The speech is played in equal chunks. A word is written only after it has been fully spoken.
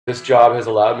This job has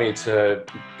allowed me to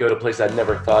go to places I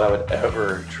never thought I would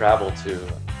ever travel to.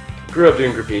 Grew up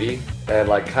doing graffiti, and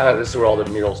like kind of this is where all the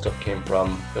mural stuff came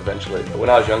from eventually. But when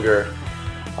I was younger,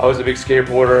 I was a big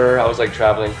skateboarder. I was like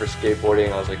traveling for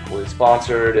skateboarding. I was like fully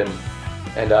sponsored, and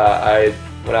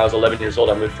when I was 11 years old,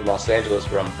 I moved from Los Angeles,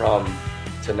 where I'm from,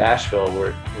 to Nashville,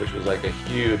 which was like a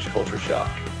huge culture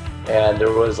shock. And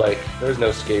there was no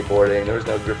skateboarding, there was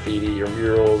no graffiti or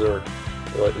murals or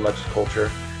like much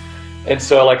culture. And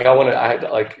so like I had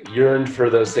like yearned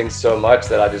for those things so much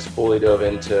that I just fully dove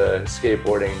into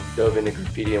skateboarding, dove into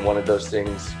graffiti, and wanted those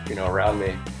things, around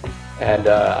me. And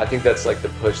I think that's like the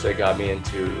push that got me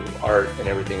into art and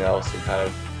everything else, and kind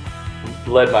of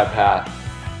led my path.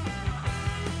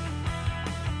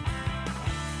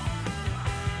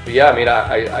 But yeah, I mean,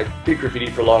 I did graffiti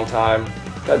for a long time,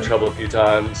 got in trouble a few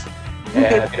times.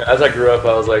 And as I grew up,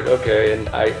 I was like, okay, and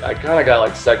I kind of got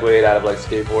like segued out of like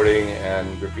skateboarding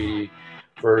and graffiti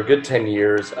for a good 10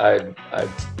 years. I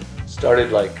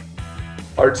started like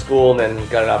art school, and then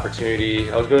got an opportunity.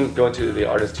 I was going to the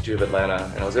Art Institute of Atlanta,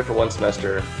 and I was there for 1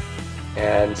 semester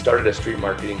and started a street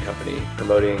marketing company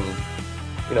promoting,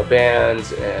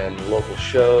 bands and local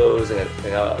shows. And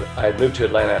I had moved to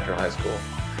Atlanta after high school.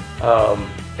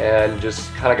 And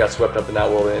just kind of got swept up in that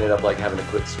world, and ended up like having to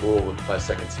quit school with my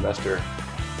second semester.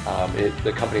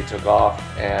 The company took off,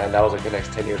 and that was like the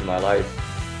next 10 years of my life,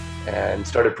 and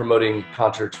started promoting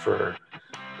concerts for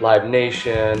Live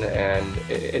Nation, and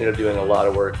ended up doing a lot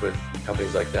of work with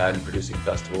companies like that and producing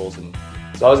festivals. And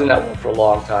so I was in that world for a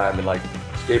long time, and like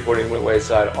skateboarding went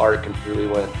wayside, art completely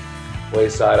went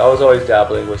wayside. I was always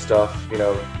dabbling with stuff,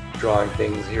 drawing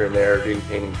things here and there, doing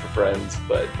paintings for friends.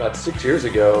 But about 6 years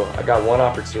ago, I got one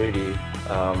opportunity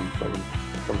from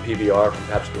PBR, from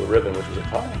Pabst Blue Ribbon, which was a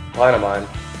client of mine.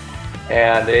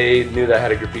 And they knew that I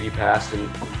had a graffiti past, and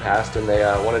they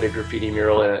wanted a graffiti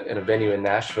mural in a venue in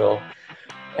Nashville.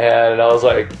 And I was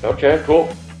like, okay,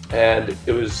 cool. And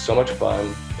it was so much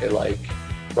fun. It like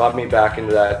brought me back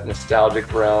into that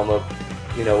nostalgic realm of,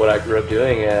 what I grew up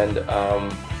doing. And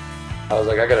I was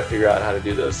like, I got to figure out how to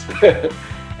do this.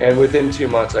 And within 2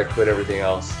 months, I quit everything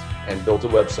else and built a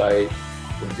website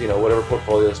with, whatever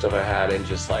portfolio stuff I had, and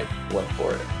just like went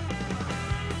for it.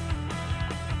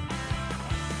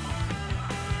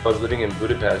 I was living in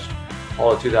Budapest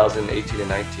all of 2018 and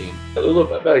 19,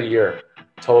 about a year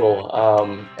total.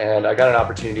 And I got an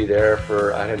opportunity there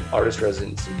I had an artist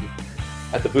residency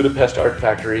at the Budapest Art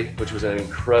Factory, which was an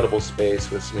incredible space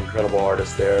with some incredible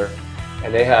artists there.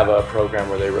 And they have a program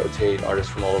where they rotate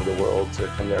artists from all over the world to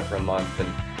come there for a month.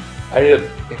 And I ended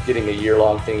up getting a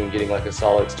year-long thing and getting like a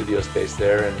solid studio space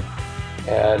there.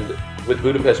 And with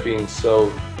Budapest being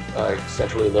so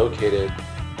centrally located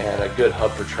and a good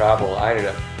hub for travel, I ended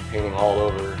up painting all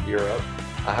over Europe.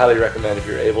 I highly recommend, if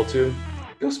you're able to,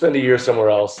 go spend a year somewhere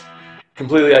else,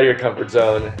 completely out of your comfort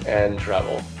zone, and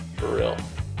travel for real.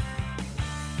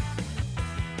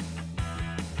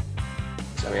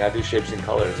 I mean, I do shapes and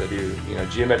colors. I do,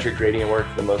 geometric gradient work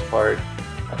for the most part.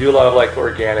 I do a lot of like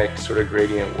organic sort of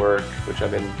gradient work, which I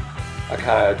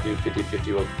kind of do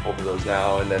 50-50 with both of those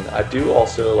now. And then I do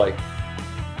also like,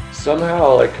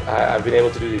 somehow like I've been able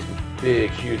to do these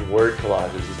big, huge word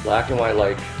collages, these black and white,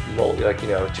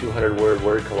 200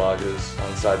 word collages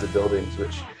on sides of buildings,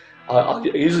 which I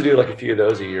usually do like a few of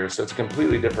those a year. So it's a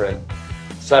completely different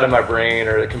side of my brain,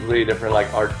 or a completely different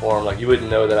like art form. Like you wouldn't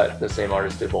know that the same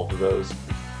artist did both of those.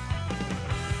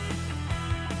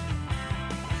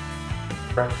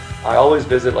 I always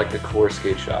visit like the core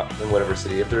skate shop in whatever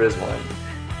city, if there is one.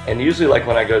 And usually like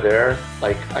when I go there,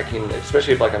 like I can,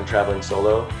 especially if like I'm traveling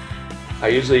solo, I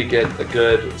usually get a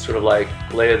good sort of like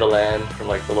lay of the land from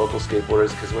like the local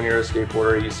skateboarders, because when you're a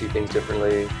skateboarder, you see things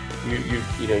differently.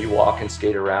 You walk and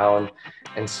skate around.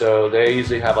 And so they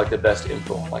usually have like the best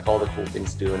info on like all the cool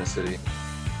things to do in a city.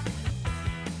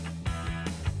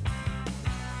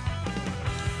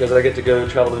 Because I get to go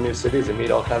travel to new cities and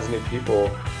meet all kinds of new people,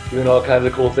 doing all kinds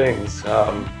of cool things.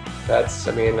 I'm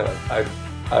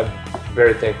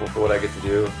very thankful for what I get to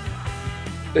do.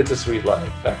 It's a sweet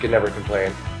life. I can never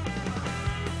complain.